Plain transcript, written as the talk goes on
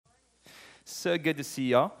So good to see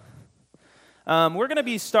y'all. We're going to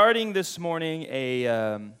be starting this morning you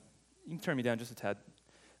can turn me down just a tad,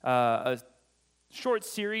 a short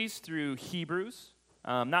series through Hebrews.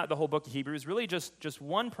 Not the whole book of Hebrews, really just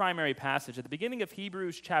one primary passage at the beginning of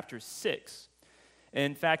Hebrews chapter 6.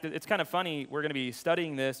 In fact, it's kind of funny, we're going to be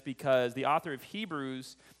studying this because the author of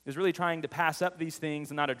Hebrews is really trying to pass up these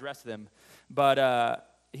things and not address them. But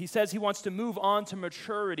he says he wants to move on to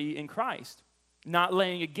maturity in Christ, not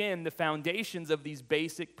laying, again, the foundations of these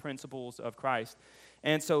basic principles of Christ.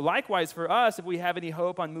 And so likewise for us, if we have any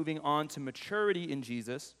hope on moving on to maturity in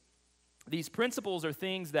Jesus, these principles are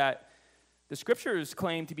things that the Scriptures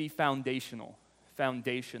claim to be foundational.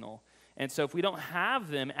 And so if we don't have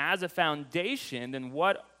them as a foundation, then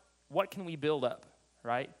what can we build up,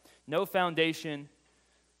 right? No foundation,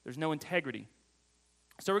 there's no integrity.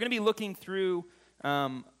 So we're going to be looking through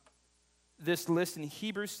this list in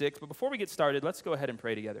Hebrews 6, but before we get started, let's go ahead and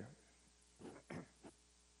pray together.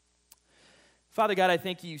 Father God, I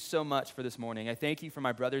thank you so much for this morning. I thank you for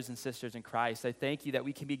my brothers and sisters in Christ. I thank you that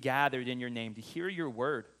we can be gathered in your name to hear your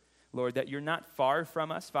word, Lord, that you're not far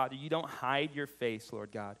from us, Father. You don't hide your face,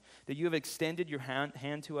 Lord God, that you have extended your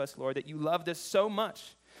hand to us, Lord, that you loved us so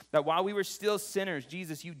much that while we were still sinners,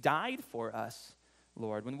 Jesus, you died for us,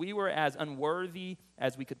 Lord, when we were as unworthy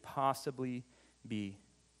as we could possibly be.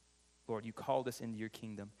 Lord, you called us into your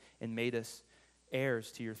kingdom and made us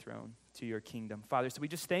heirs to your throne, to your kingdom. Father, so we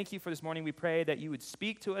just thank you for this morning. We pray that you would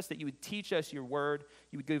speak to us, that you would teach us your word,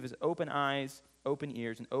 you would give us open eyes, open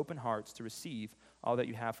ears, and open hearts to receive all that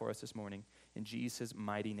you have for us this morning. In Jesus'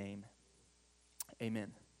 mighty name,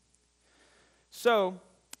 amen. So,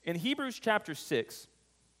 in Hebrews chapter 6,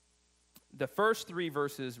 the first 3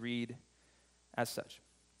 verses read as such.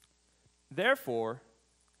 Therefore,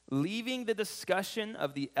 leaving the discussion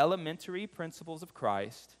of the elementary principles of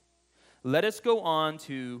Christ, let us go on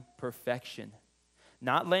to perfection,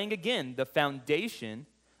 not laying again the foundation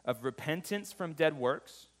of repentance from dead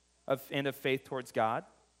works and of faith towards God,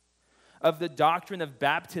 of the doctrine of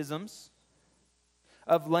baptisms,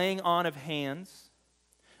 of laying on of hands,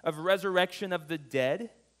 of resurrection of the dead,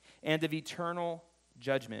 and of eternal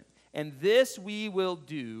judgment. And this we will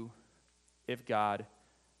do if God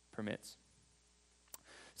permits.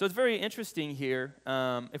 So it's very interesting here.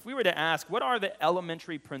 If we were to ask, what are the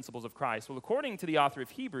elementary principles of Christ? Well, according to the author of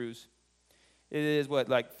Hebrews, it is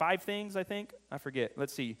like 5 things, I think? I forget.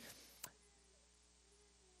 Let's see.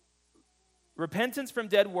 Repentance from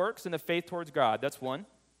dead works and the faith towards God, that's 1.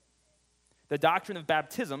 The doctrine of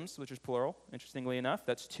baptisms, which is plural, interestingly enough,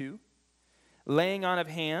 that's 2. Laying on of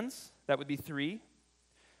hands, that would be 3.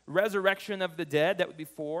 Resurrection of the dead, that would be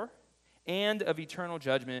 4. And of eternal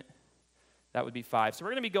judgment, that would be 5. So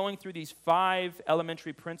we're going to be going through these 5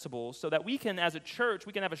 elementary principles so that we can, as a church,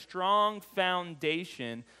 we can have a strong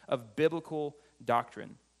foundation of biblical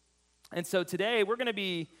doctrine. And so today we're going to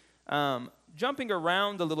be jumping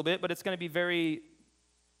around a little bit, but it's going to be very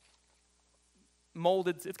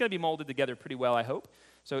molded. It's going to be molded together pretty well, I hope.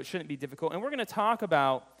 So it shouldn't be difficult. And we're going to talk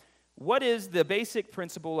about what is the basic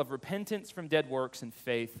principle of repentance from dead works and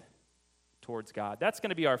faith towards God. That's going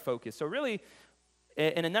to be our focus. So really,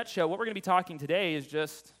 in a nutshell, what we're going to be talking today is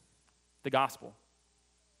just the gospel.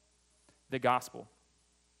 The gospel.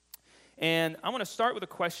 And I want to start with a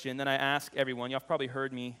question that I ask everyone. Y'all have probably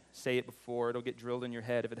heard me say it before. It'll get drilled in your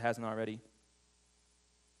head if it hasn't already.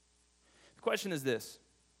 The question is this: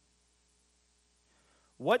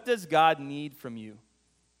 what does God need from you?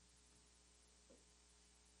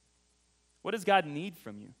 What does God need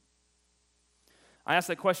from you? I ask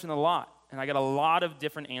that question a lot. And I get a lot of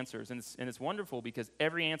different answers, and it's wonderful because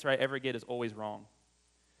every answer I ever get is always wrong.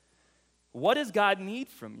 What does God need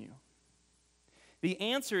from you? The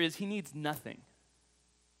answer is he needs nothing.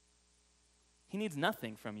 He needs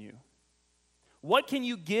nothing from you. What can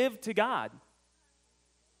you give to God?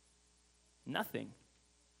 Nothing.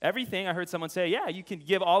 Everything, I heard someone say, yeah, you can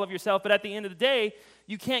give all of yourself, but at the end of the day,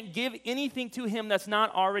 you can't give anything to him that's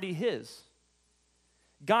not already his.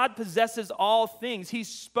 God possesses all things. He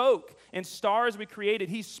spoke, and stars were created.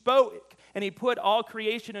 He spoke, and he put all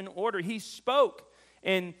creation in order. He spoke,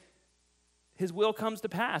 and his will comes to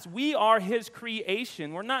pass. We are his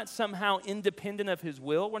creation. We're not somehow independent of his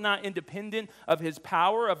will. We're not independent of his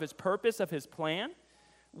power, of his purpose, of his plan.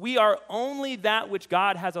 We are only that which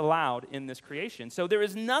God has allowed in this creation. So there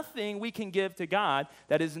is nothing we can give to God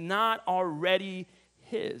that is not already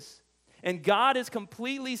his. And God is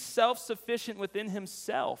completely self-sufficient within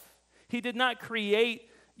himself. He did not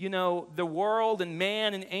create, the world and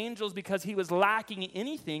man and angels because he was lacking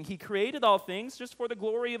anything. He created all things just for the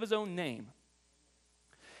glory of his own name.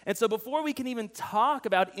 And so before we can even talk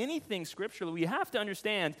about anything scripturally, we have to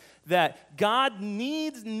understand that God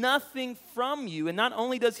needs nothing from you. And not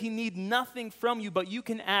only does he need nothing from you, but you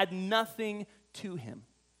can add nothing to him.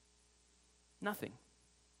 Nothing.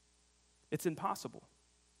 It's impossible.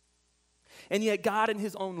 And yet God in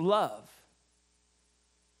his own love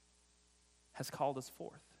has called us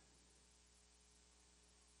forth.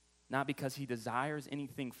 Not because he desires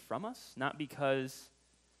anything from us, not because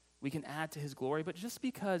we can add to his glory, but just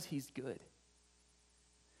because he's good.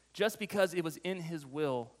 Just because it was in his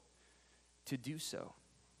will to do so.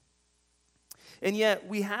 And yet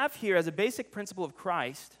we have here as a basic principle of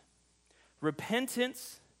Christ,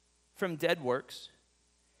 repentance from dead works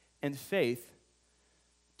and faith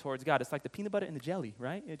towards God. It's like the peanut butter and the jelly,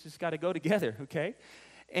 right? It just got to go together, okay?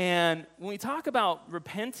 And when we talk about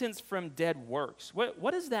repentance from dead works,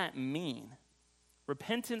 what does that mean?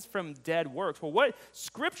 Repentance from dead works. Well, what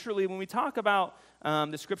scripturally, when we talk about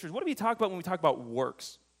the scriptures, what do we talk about when we talk about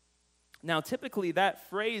works? Now, typically, that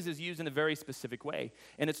phrase is used in a very specific way,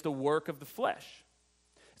 and it's the work of the flesh.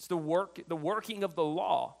 It's the working of the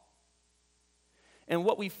law. And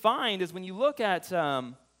what we find is when you look at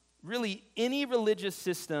really any religious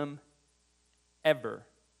system ever,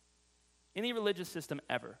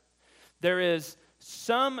 there is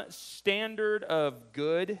some standard of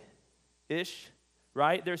good-ish,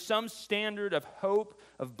 right? There's some standard of hope,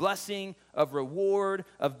 of blessing, of reward,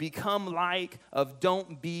 of become like, of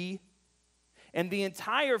don't be. And the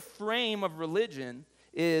entire frame of religion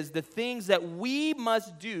is the things that we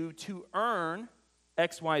must do to earn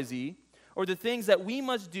XYZ, or the things that we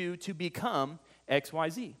must do to become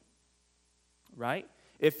XYZ, right?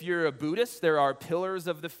 If you're a Buddhist, there are pillars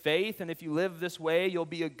of the faith, and if you live this way, you'll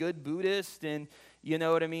be a good Buddhist, and you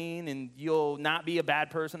know what I mean? And you'll not be a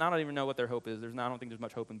bad person. I don't even know what their hope is. I don't think there's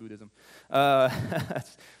much hope in Buddhism.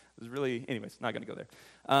 It's really, anyways, not going to go there.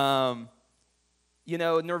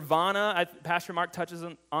 Nirvana, Pastor Mark touches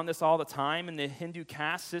on this all the time in the Hindu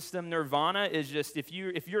caste system. Nirvana is just, if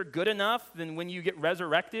you're good enough, then when you get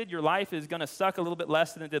resurrected, your life is going to suck a little bit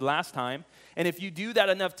less than it did last time. And if you do that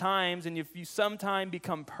enough times, and if you sometime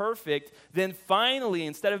become perfect, then finally,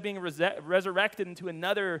 instead of being resurrected into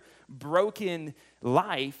another broken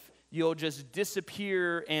life, you'll just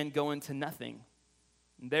disappear and go into nothing.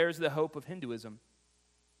 And there's the hope of Hinduism.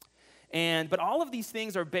 But all of these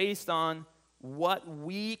things are based on what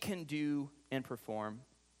we can do and perform.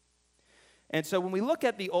 And so when we look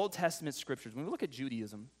at the Old Testament scriptures, when we look at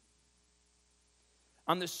Judaism,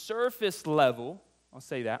 on the surface level, I'll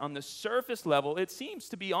say that, on the surface level, it seems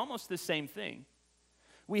to be almost the same thing.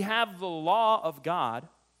 We have the law of God,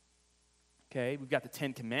 okay? We've got the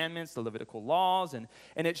 10 Commandments, the Levitical laws, and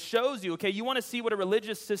it shows you, okay, you want to see what a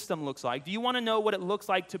religious system looks like. Do you want to know what it looks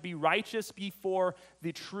like to be righteous before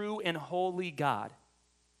the true and holy God?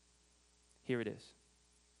 Here it is.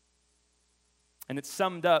 And it's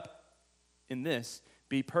summed up in this: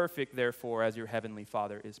 be perfect, therefore, as your heavenly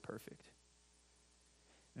Father is perfect.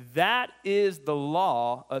 That is the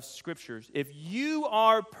law of Scriptures. If you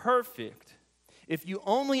are perfect, if you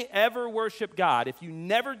only ever worship God, if you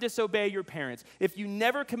never disobey your parents, if you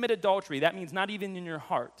never commit adultery, that means not even in your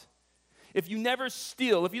heart. If you never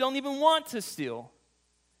steal, if you don't even want to steal,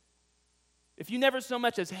 if you never so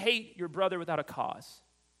much as hate your brother without a cause,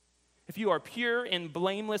 if you are pure and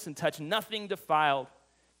blameless and touch nothing defiled,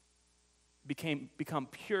 become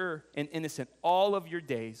pure and innocent all of your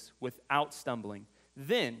days without stumbling,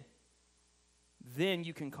 then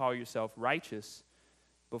you can call yourself righteous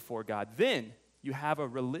before God. Then you have a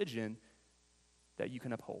religion that you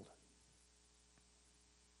can uphold.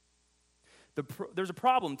 There's a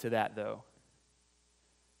problem to that, though.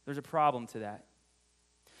 There's a problem to that.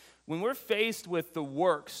 When we're faced with the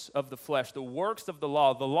works of the flesh, the works of the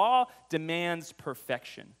law demands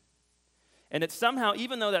perfection. And it's somehow,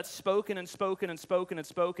 even though that's spoken and spoken and spoken and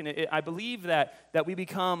spoken, I believe that we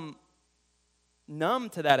become numb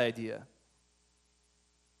to that idea.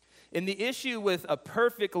 And the issue with a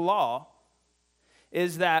perfect law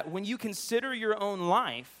is that when you consider your own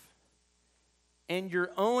life and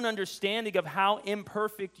your own understanding of how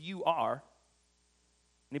imperfect you are,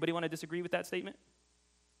 anybody want to disagree with that statement?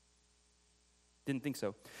 Didn't think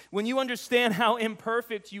so. When you understand how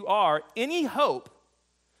imperfect you are, any hope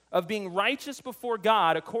of being righteous before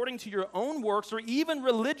God according to your own works or even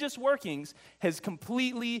religious workings has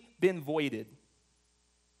completely been voided.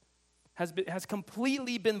 Has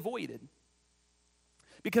completely been voided.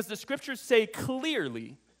 Because the scriptures say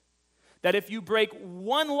clearly that if you break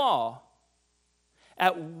one law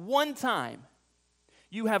at one time,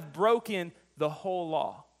 you have broken the whole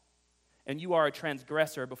law, and you are a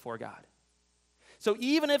transgressor before God. So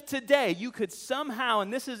even if today you could somehow,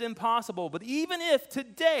 and this is impossible, but even if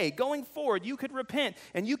today, going forward, you could repent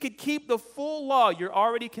and you could keep the full law, you're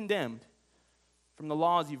already condemned from the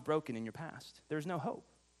laws you've broken in your past. There's no hope.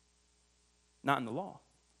 Not in the law.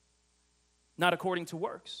 Not according to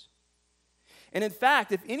works. And in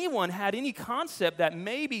fact, if anyone had any concept that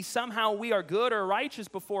maybe somehow we are good or righteous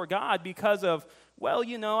before God because of, well,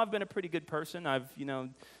 I've been a pretty good person. I've,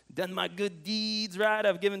 done my good deeds, right?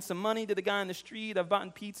 I've given some money to the guy in the street. I've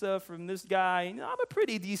bought pizza from this guy. I'm a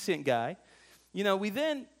pretty decent guy. We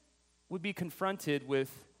then would be confronted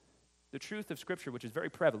with the truth of Scripture, which is very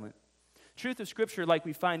prevalent. Truth of Scripture like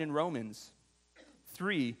we find in Romans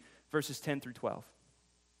 3, verses 10 through 12.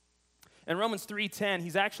 In Romans 3:10,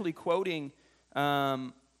 he's actually quoting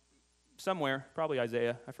somewhere, probably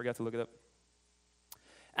Isaiah. I forgot to look it up.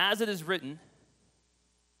 As it is written,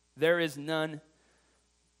 there is none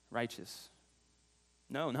righteous.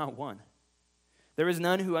 No, not one. There is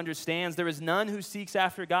none who understands. There is none who seeks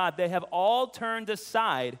after God. They have all turned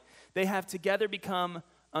aside. They have together become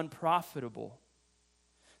unprofitable.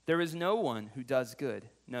 There is no one who does good.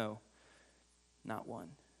 No, not one.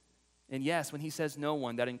 And yes, when he says no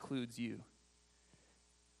one, that includes you.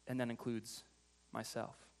 And that includes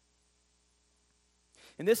myself.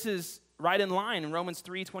 And this is right in line in Romans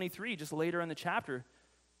 3:23, just later in the chapter.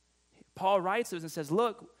 Paul writes this and says,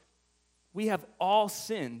 look, we have all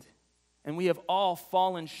sinned and we have all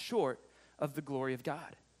fallen short of the glory of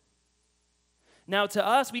God. Now, to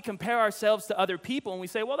us, we compare ourselves to other people and we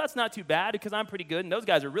say, well, that's not too bad because I'm pretty good and those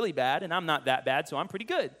guys are really bad and I'm not that bad, so I'm pretty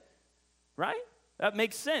good. Right? That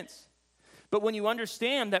makes sense. But when you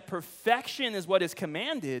understand that perfection is what is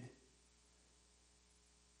commanded,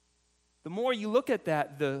 the more you look at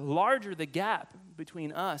that, the larger the gap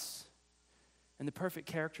between us and the perfect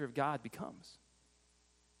character of God becomes.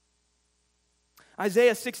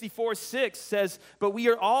 Isaiah 64:6 says, but we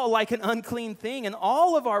are all like an unclean thing, and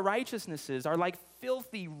all of our righteousnesses are like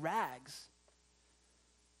filthy rags.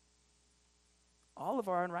 All of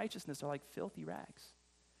our unrighteousness are like filthy rags.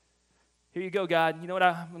 Here you go, God. You know what?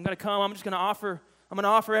 I'm going to come. I'm going to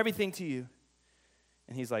offer everything to you.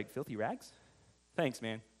 And he's like, filthy rags? Thanks,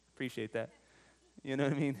 man. Appreciate that. You know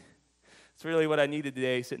what I mean? It's really what I needed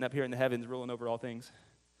today, sitting up here in the heavens, ruling over all things.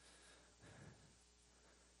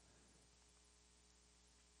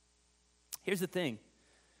 Here's the thing.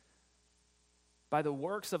 By the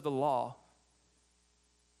works of the law,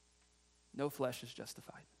 no flesh is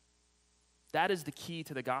justified. That is the key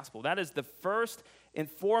to the gospel. That is the first and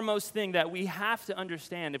foremost thing that we have to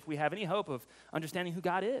understand if we have any hope of understanding who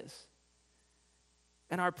God is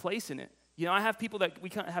and our place in it. I have people that we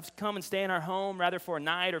have come and stay in our home rather for a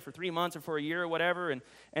night or for 3 months or for a year or whatever, and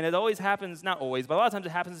it always happens, not always, but a lot of times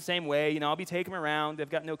it happens the same way. I'll be taking them around. They've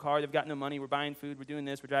got no car. They've got no money. We're buying food. We're doing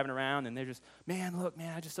this. We're driving around, and they're just, man, look,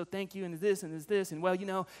 man, I just so thank you, and this, and this, and well,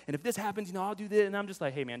 and if this happens, I'll do this. And I'm just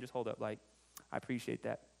like, hey, man, just hold up. Like, I appreciate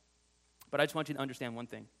that. But I just want you to understand one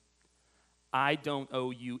thing. I don't owe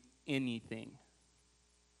you anything.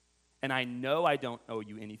 And I know I don't owe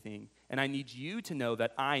you anything. And I need you to know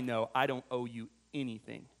that I know I don't owe you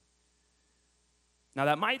anything. Now,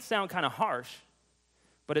 that might sound kind of harsh,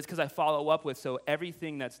 but it's because I follow up with, so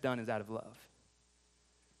everything that's done is out of love.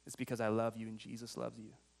 It's because I love you and Jesus loves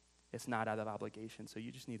you. It's not out of obligation. So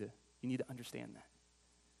you need to understand that.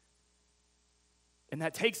 And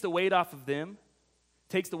that takes the weight off of them,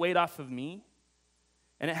 takes the weight off of me,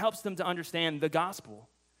 and it helps them to understand the gospel.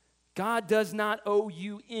 God does not owe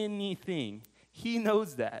you anything. He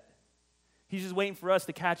knows that. He's just waiting for us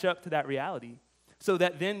to catch up to that reality so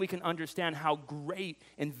that then we can understand how great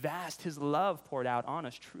and vast his love poured out on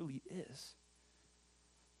us truly is.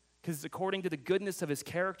 Because it's according to the goodness of his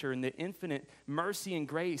character and the infinite mercy and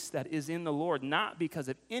grace that is in the Lord, not because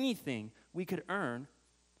of anything we could earn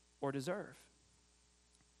or deserve.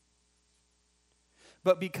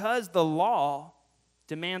 But because the law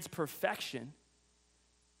demands perfection,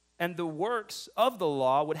 and the works of the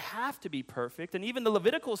law would have to be perfect. And even the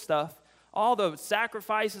Levitical stuff, all the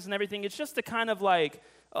sacrifices and everything, it's just a kind of like,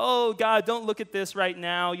 oh, God, don't look at this right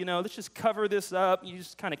now. Let's just cover this up. You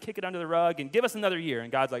just kind of kick it under the rug and give us another year.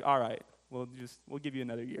 And God's like, all right, we'll give you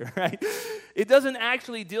another year, right? It doesn't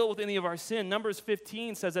actually deal with any of our sin. Numbers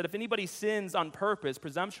 15 says that if anybody sins on purpose,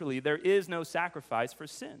 presumptuously, there is no sacrifice for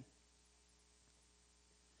sin.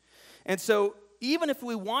 And so even if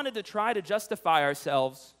we wanted to try to justify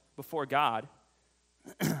ourselves before God,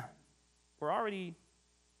 it's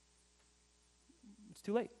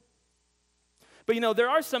too late. But there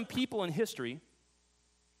are some people in history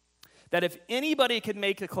that if anybody could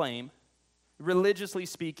make a claim, religiously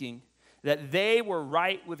speaking, that they were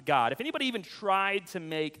right with God. If anybody even tried to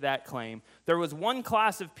make that claim, there was one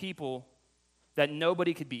class of people that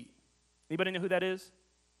nobody could beat. Anybody know who that is?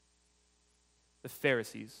 The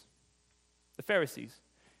Pharisees. The Pharisees.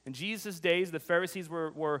 In Jesus' days, the Pharisees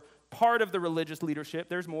were part of the religious leadership.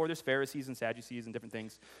 There's more. There's Pharisees and Sadducees and different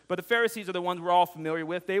things. But the Pharisees are the ones we're all familiar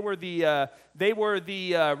with. They were the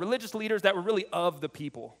religious leaders that were really of the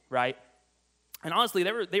people, right? And honestly,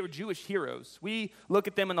 they were Jewish heroes. We look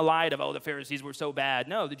at them in the light of, oh, the Pharisees were so bad.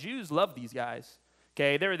 No, the Jews loved these guys.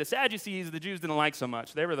 Okay, they were the Sadducees the Jews didn't like so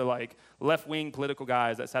much. They were the left-wing political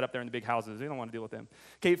guys that sat up there in the big houses. They don't want to deal with them.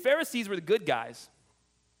 Okay, Pharisees were the good guys.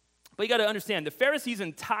 But you got to understand, the Pharisees'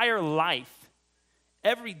 entire life,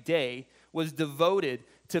 every day, was devoted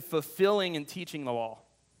to fulfilling and teaching the law.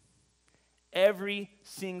 Every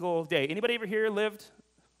single day. Anybody ever here lived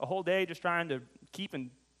a whole day just trying to keep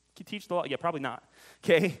and teach the law? Yeah, probably not.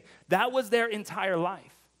 Okay? That was their entire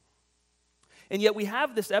life. And yet we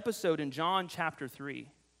have this episode in John chapter 3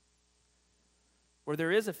 where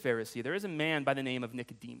there is a Pharisee, there is a man by the name of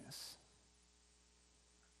Nicodemus,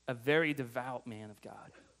 a very devout man of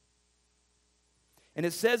God. And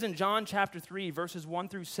it says in John chapter 3, verses 1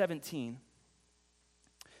 through 17,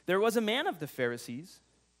 there was a man of the Pharisees,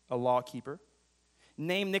 a lawkeeper,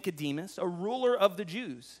 named Nicodemus, a ruler of the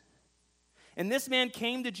Jews. And this man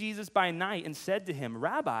came to Jesus by night and said to him,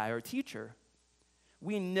 Rabbi, or teacher,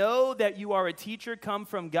 we know that you are a teacher come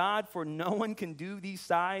from God, for no one can do these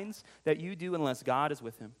signs that you do unless God is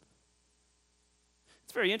with him.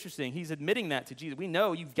 It's very interesting. He's admitting that to Jesus. We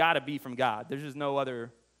know you've got to be from God. There's just no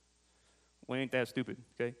other, we ain't that stupid,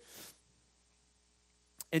 okay?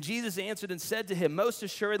 And Jesus answered and said to him, most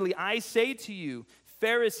assuredly, I say to you,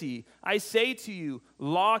 Pharisee, I say to you,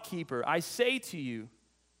 lawkeeper, I say to you,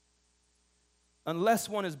 unless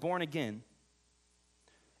one is born again,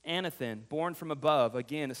 Anathan, born from above,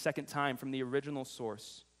 again, a second time from the original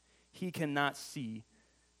source, he cannot see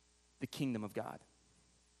the kingdom of God.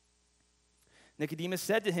 Nicodemus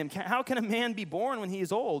said to him, how can a man be born when he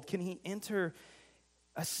is old? Can he enter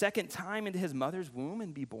a second time into his mother's womb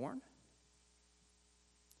and be born?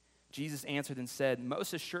 Jesus answered and said,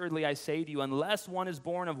 most assuredly I say to you, unless one is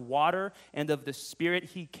born of water and of the Spirit,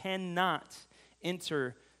 he cannot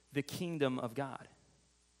enter the kingdom of God.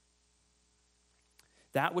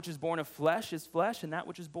 That which is born of flesh is flesh, and that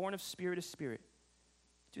which is born of spirit is spirit.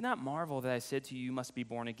 Do not marvel that I said to you, you must be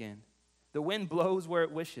born again. The wind blows where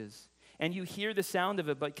it wishes, and you hear the sound of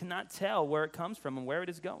it, but cannot tell where it comes from and where it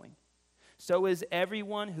is going. So is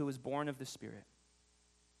everyone who is born of the Spirit.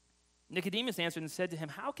 Nicodemus answered and said to him,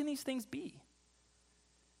 how can these things be?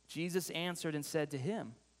 Jesus answered and said to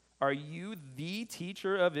him, are you the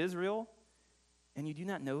teacher of Israel, and you do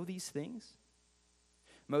not know these things?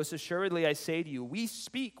 Most assuredly, I say to you, we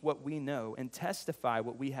speak what we know and testify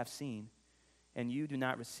what we have seen, and you do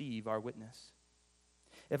not receive our witness.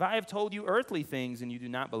 If I have told you earthly things and you do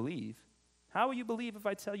not believe, how will you believe if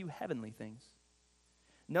I tell you heavenly things?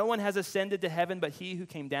 No one has ascended to heaven but he who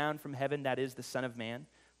came down from heaven, that is the Son of Man,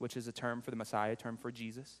 which is a term for the Messiah, a term for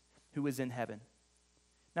Jesus, who is in heaven.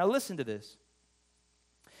 Now listen to this.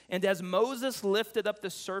 And as Moses lifted up the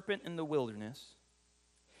serpent in the wilderness,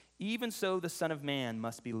 even so the Son of Man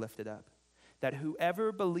must be lifted up, that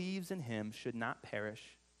whoever believes in him should not perish,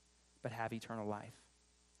 but have eternal life.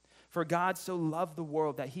 For God so loved the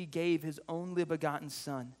world that he gave his only begotten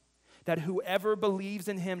Son, that whoever believes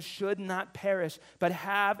in him should not perish, but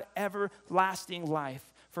have everlasting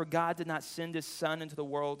life. For God did not send his Son into the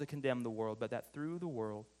world to condemn the world, but that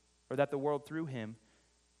the world through him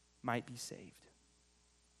might be saved.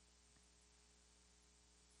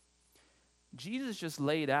 Jesus just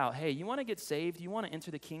laid out, hey, you want to get saved? You want to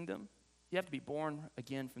enter the kingdom? You have to be born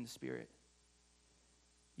again from the Spirit.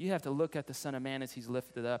 You have to look at the Son of Man as he's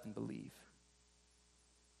lifted up and believe.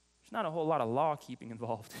 There's not a whole lot of law keeping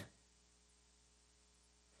involved.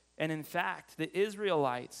 And in fact, the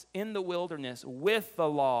Israelites in the wilderness with the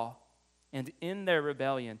law and in their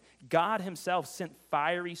rebellion, God himself sent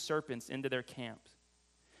fiery serpents into their camps.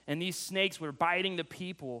 And these snakes were biting the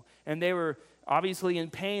people, and they were obviously in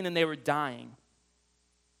pain, and they were dying.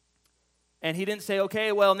 And he didn't say,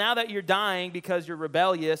 okay, well, now that you're dying because you're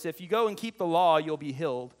rebellious, if you go and keep the law, you'll be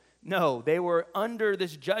healed. No, they were under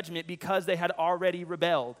this judgment because they had already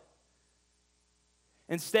rebelled.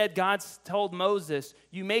 Instead, God told Moses,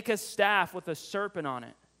 you make a staff with a serpent on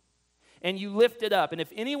it, and you lift it up. And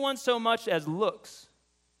if anyone so much as looks,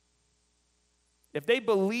 if they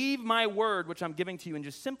believe my word, which I'm giving to you, and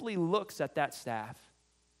just simply looks at that staff,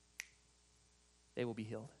 they will be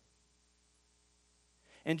healed.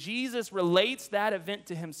 And Jesus relates that event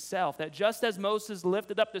to himself, that just as Moses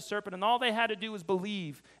lifted up the serpent and all they had to do was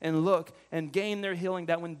believe and look and gain their healing,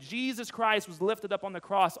 that when Jesus Christ was lifted up on the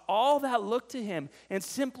cross, all that looked to him and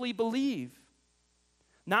simply believe.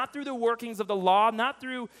 Not through the workings of the law, not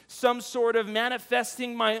through some sort of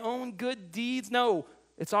manifesting my own good deeds. No,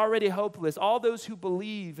 it's already hopeless. All those who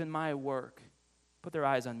believe in my work, put their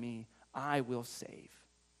eyes on me, I will save.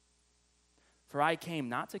 For I came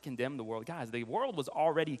not to condemn the world. Guys, the world was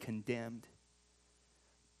already condemned.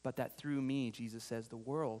 But that through me, Jesus says, the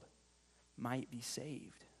world might be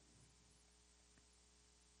saved.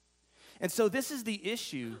 And so this is the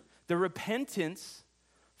issue, the repentance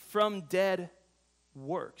from dead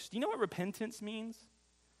works. Do you know what repentance means?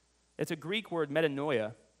 It's a Greek word,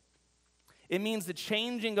 metanoia. It means the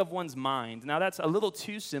changing of one's mind. Now, that's a little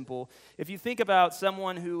too simple. If you think about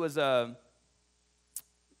someone who was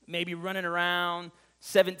maybe running around,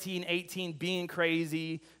 17, 18, being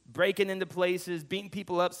crazy, breaking into places, beating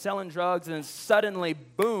people up, selling drugs, and then suddenly,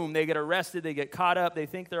 boom, they get arrested, they get caught up, they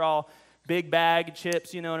think they're all big bag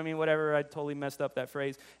chips, you know what I mean, whatever, I totally messed up that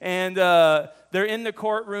phrase. And they're in the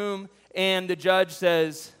courtroom, and the judge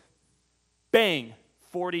says, bang,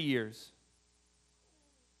 40 years.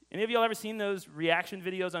 Any of y'all ever seen those reaction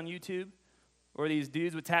videos on YouTube? Or these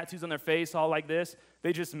dudes with tattoos on their face all like this?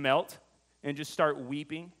 They just melt and just start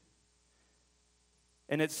weeping.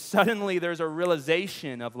 And it's suddenly there's a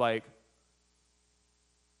realization of like,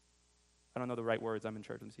 I don't know the right words, I'm in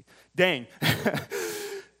church, let me see. Dang.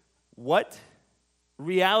 What?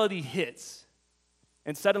 Reality hits.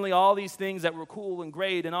 And suddenly all these things that were cool and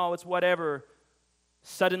great and it's whatever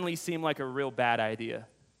suddenly seem like a real bad idea.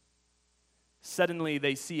 Suddenly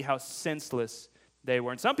they see how senseless they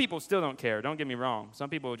were. And some people still don't care, don't get me wrong. Some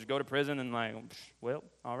people just go to prison and like, well,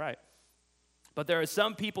 all right. But there are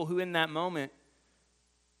some people who in that moment,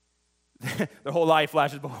 their whole life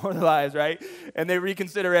flashes before their eyes, right? And they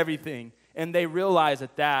reconsider everything. And they realize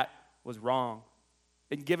that that was wrong.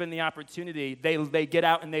 And given the opportunity, they get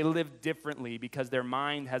out and they live differently because their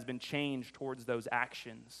mind has been changed towards those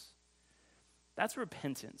actions. That's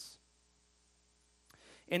repentance.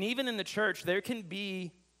 And even in the church, there can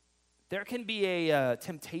be a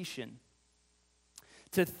temptation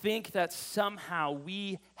to think that somehow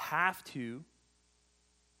we have to,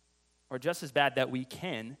 or just as bad that we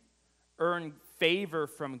can, earn favor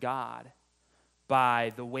from God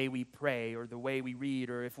by the way we pray or the way we read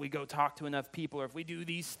or if we go talk to enough people or if we do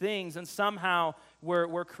these things and somehow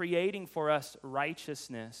we're creating for us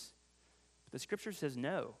righteousness. But the scripture says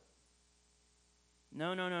no.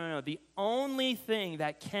 No. The only thing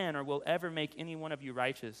that can or will ever make any one of you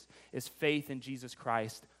righteous is faith in Jesus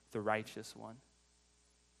Christ, the righteous one.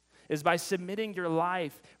 Is by submitting your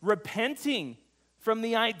life, repenting from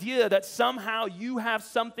the idea that somehow you have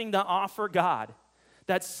something to offer God,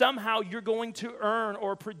 that somehow you're going to earn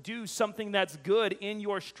or produce something that's good in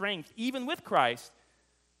your strength, even with Christ.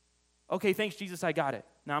 Okay, thanks, Jesus, I got it.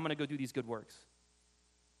 Now I'm going to go do these good works.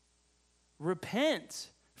 Repent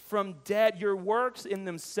from dead. Your works in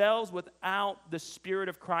themselves without the Spirit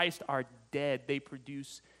of Christ are dead. They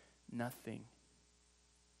produce nothing.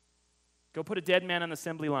 Go put a dead man on the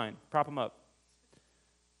assembly line. Prop him up.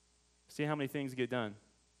 See how many things get done.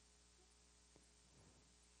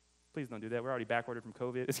 Please don't do that. We're already backordered from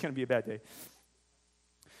COVID. It's going to be a bad day.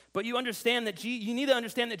 But you understand that you need to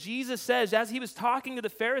understand that Jesus says, as he was talking to the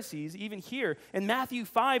Pharisees, even here in Matthew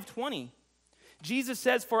 5:20, Jesus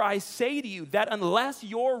says, "For I say to you that unless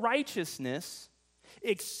your righteousness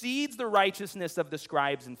exceeds the righteousness of the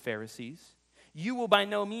scribes and Pharisees, you will by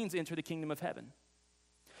no means enter the kingdom of heaven.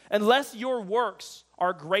 Unless your works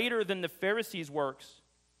are greater than the Pharisees' works,"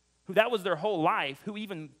 who that was their whole life, who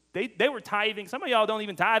even, they were tithing. Some of y'all don't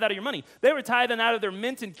even tithe out of your money. They were tithing out of their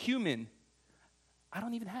mint and cumin. I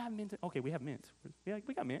don't even have mint. Okay, we have mint. Yeah,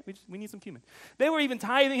 we got mint. We need some cumin. They were even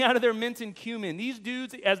tithing out of their mint and cumin. These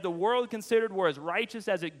dudes, as the world considered, were as righteous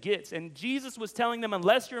as it gets. And Jesus was telling them,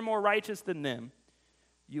 unless you're more righteous than them,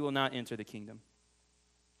 you will not enter the kingdom.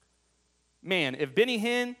 Man, if Benny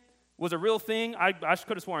Hinn was a real thing, I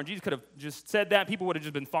could have sworn Jesus could have just said that. People would have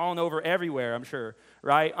just been falling over everywhere, I'm sure,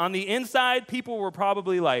 right? On the inside, people were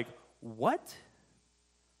probably like, what?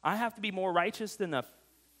 I have to be more righteous than a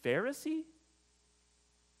Pharisee?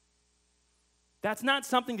 That's not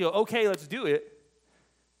something to go, okay, let's do it.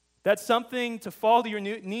 That's something to fall to your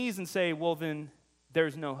knees and say, well, then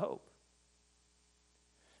there's no hope.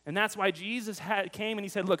 And that's why Jesus came and he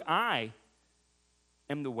said, look, I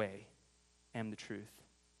am the way, am the truth,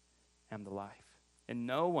 am the life. And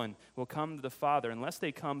no one will come to the Father unless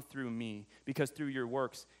they come through me, because through your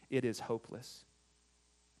works it is hopeless.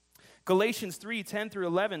 Galatians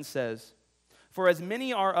 3:10-11 says, For as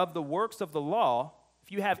many are of the works of the law,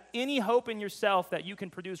 if you have any hope in yourself that you can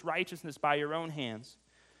produce righteousness by your own hands,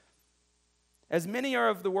 as many are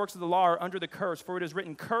of the works of the law are under the curse, for it is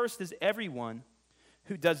written, cursed is everyone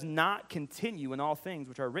who does not continue in all things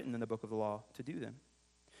which are written in the book of the law to do them.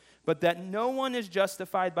 But that no one is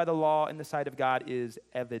justified by the law in the sight of God is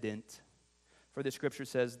evident. For the scripture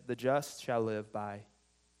says, the just shall live by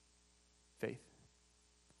faith.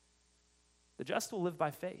 The just will live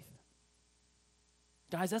by faith.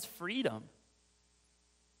 Guys, that's freedom.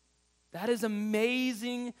 That is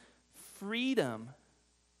amazing freedom.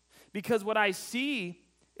 Because what I see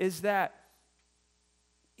is that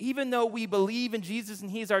even though we believe in Jesus and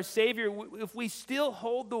he's our Savior, if we still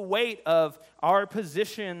hold the weight of our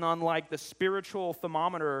position on like the spiritual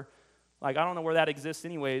thermometer, like I don't know where that exists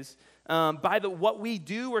anyways, by what we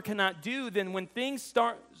do or cannot do, then when things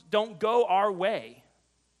don't go our way,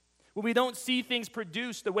 when we don't see things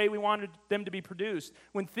produced the way we wanted them to be produced,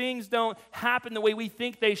 when things don't happen the way we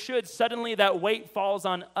think they should, suddenly that weight falls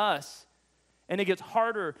on us. And it gets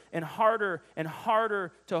harder and harder and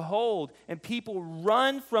harder to hold. And people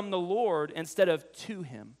run from the Lord instead of to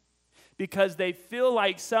him because they feel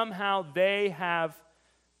like somehow they have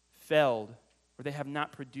failed or they have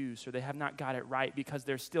not produced or they have not got it right because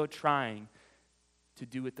they're still trying to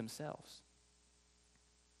do it themselves.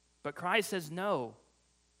 But Christ says no,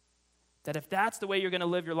 that if that's the way you're going to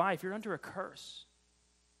live your life, you're under a curse.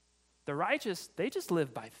 The righteous, they just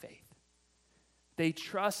live by faith. They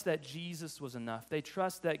trust that Jesus was enough. They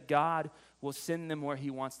trust that God will send them where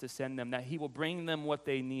he wants to send them, that he will bring them what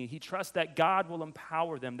they need. He trusts that God will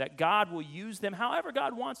empower them, that God will use them however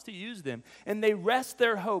God wants to use them. And they rest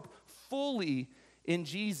their hope fully in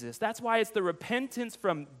Jesus. That's why it's the repentance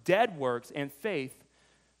from dead works and faith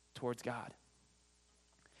towards God.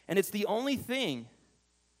 And it's the only thing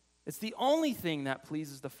that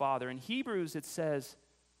pleases the Father. In Hebrews, it says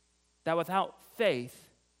that without faith,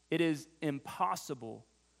 it is impossible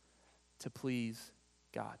to please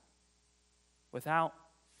God. Without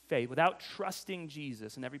faith, without trusting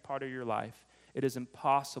Jesus in every part of your life, it is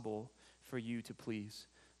impossible for you to please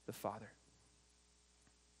the Father.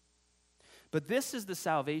 But this is the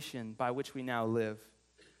salvation by which we now live.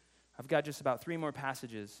 I've got just about 3 more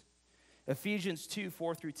passages. Ephesians 2,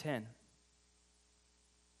 4 through 10.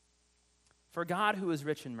 For God, who is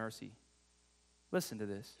rich in mercy, listen to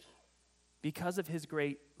this, because of his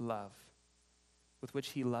great love with which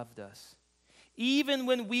he loved us, even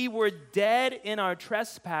when we were dead in our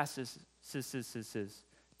trespasses,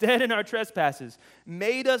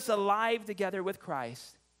 made us alive together with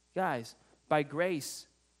Christ. Guys, by grace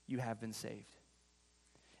you have been saved.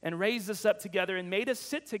 And raised us up together and made us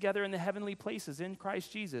sit together in the heavenly places in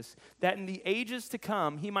Christ Jesus, that in the ages to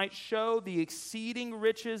come he might show the exceeding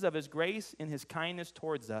riches of his grace in his kindness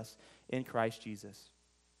towards us in Christ Jesus.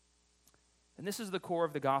 And this is the core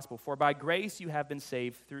of the gospel. For by grace you have been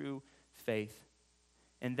saved through faith.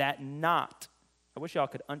 And that not, I wish y'all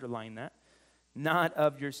could underline that, not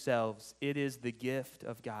of yourselves. It is the gift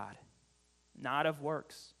of God, not of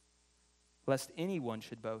works, lest anyone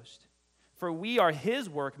should boast. For we are his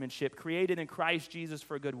workmanship, created in Christ Jesus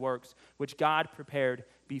for good works, which God prepared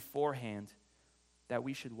beforehand that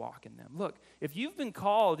we should walk in them. Look, if you've been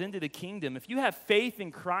called into the kingdom, if you have faith in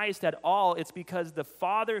Christ at all, it's because the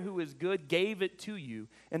Father who is good gave it to you.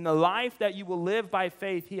 And the life that you will live by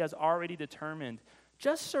faith, he has already determined.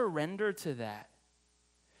 Just surrender to that.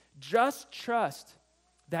 Just trust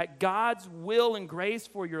that God's will and grace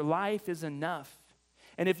for your life is enough.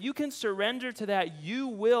 And if you can surrender to that, you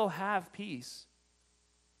will have peace.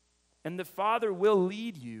 And the Father will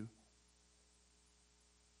lead you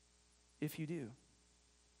if you do.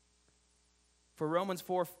 For Romans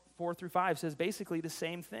 4 through 5 says basically the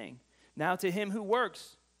same thing. Now to him who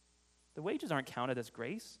works, the wages aren't counted as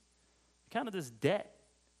grace. They're counted as debt.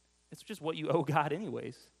 It's just what you owe God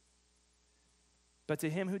anyways. But to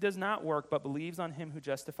him who does not work but believes on him who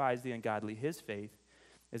justifies the ungodly, his faith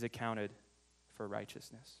is accounted for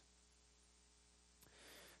righteousness.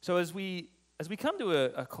 So as we come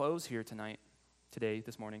to a close here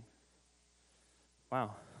this morning.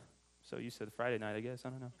 Wow. So you said Friday night, I guess. I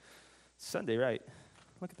don't know. It's Sunday, right?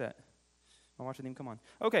 Look at that. I'm watching them come on.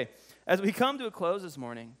 Okay. As we come to a close this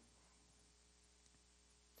morning,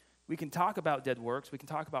 we can talk about dead works. We can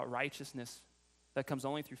talk about righteousness that comes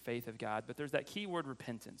only through faith of God. But there's that key word,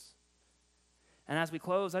 repentance. And as we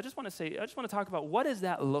close, I just want to talk about what does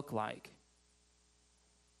that look like?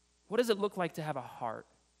 What does it look like to have a heart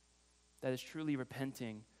that is truly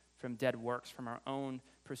repenting from dead works, from our own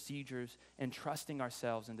procedures, and trusting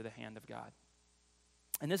ourselves into the hand of God?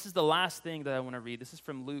 And this is the last thing that I want to read. This is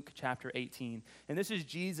from Luke chapter 18. And this is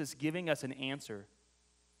Jesus giving us an answer.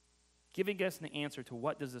 Giving us an answer to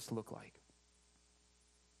what does this look like.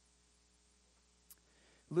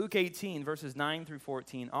 Luke 18, verses 9 through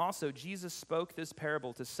 14. Also, Jesus spoke this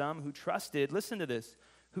parable to some who trusted, listen to this,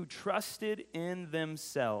 who trusted in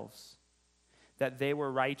themselves that they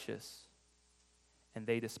were righteous, and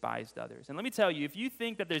they despised others. And let me tell you, if you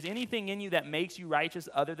think that there's anything in you that makes you righteous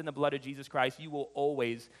other than the blood of Jesus Christ, you will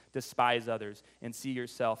always despise others and see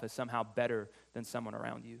yourself as somehow better than someone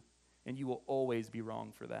around you. And you will always be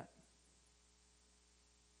wrong for that.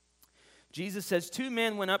 Jesus says, 2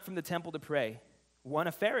 men went up from the temple to pray, one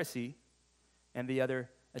a Pharisee and the other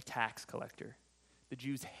a tax collector. The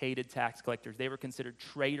Jews hated tax collectors. They were considered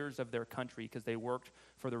traitors of their country because they worked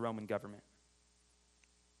for the Roman government.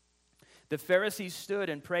 The Pharisee stood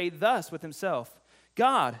and prayed thus with himself,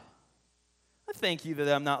 God, I thank you that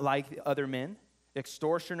I'm not like the other men,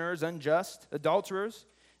 extortioners, unjust, adulterers,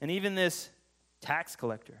 and even this tax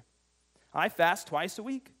collector. I fast twice a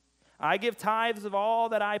week. I give tithes of all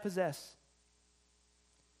that I possess.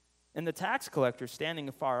 And the tax collector, standing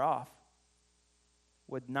afar off,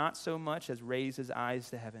 would not so much as raise his eyes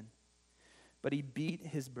to heaven, but he beat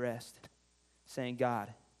his breast, saying,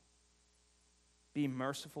 God, be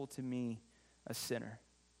merciful to me, a sinner.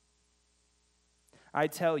 I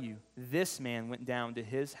tell you, this man went down to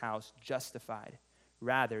his house justified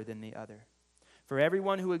rather than the other. For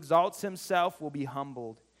everyone who exalts himself will be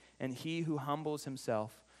humbled, and he who humbles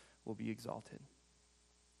himself will be exalted.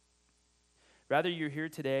 Rather you're here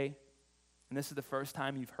today, and this is the first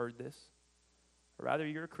time you've heard this, or rather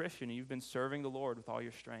you're a Christian and you've been serving the Lord with all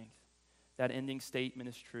your strength. That ending statement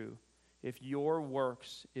is true. If your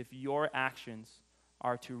works, if your actions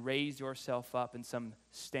are to raise yourself up in some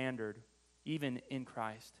standard, even in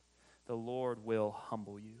Christ, the Lord will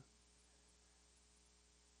humble you.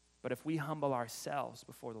 But if we humble ourselves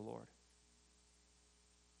before the Lord,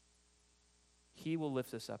 He will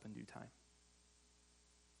lift us up in due time.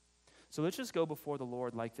 So let's just go before the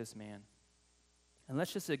Lord like this man. And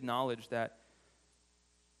let's just acknowledge that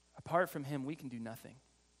apart from Him, we can do nothing.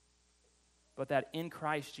 But that in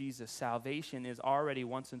Christ Jesus, salvation is already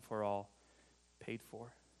once and for all paid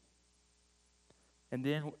for. And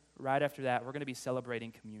then right after that, we're going to be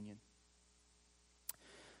celebrating communion.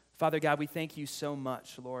 Father God, we thank you so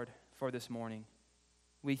much, Lord, for this morning.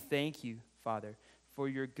 We thank you, Father, for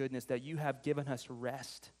your goodness, that you have given us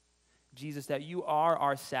rest. Jesus, that you are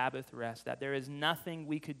our Sabbath rest, that there is nothing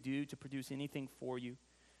we could do to produce anything for you.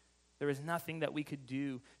 There is nothing that we could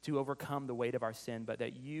do to overcome the weight of our sin, but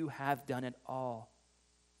that you have done it all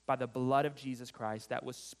by the blood of Jesus Christ that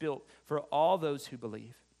was spilt for all those who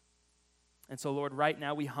believe. And so, Lord, right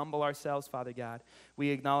now we humble ourselves, Father God. We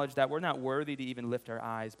acknowledge that we're not worthy to even lift our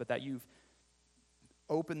eyes, but that you've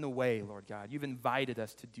opened the way, Lord God. You've invited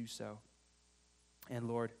us to do so. And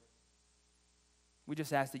Lord, we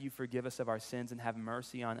just ask that you forgive us of our sins and have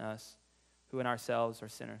mercy on us who in ourselves are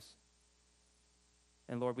sinners.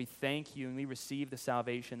 And Lord, we thank you and we receive the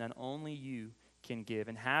salvation that only you can give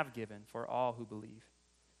and have given for all who believe.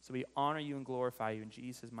 So we honor you and glorify you in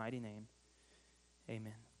Jesus' mighty name.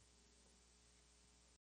 Amen.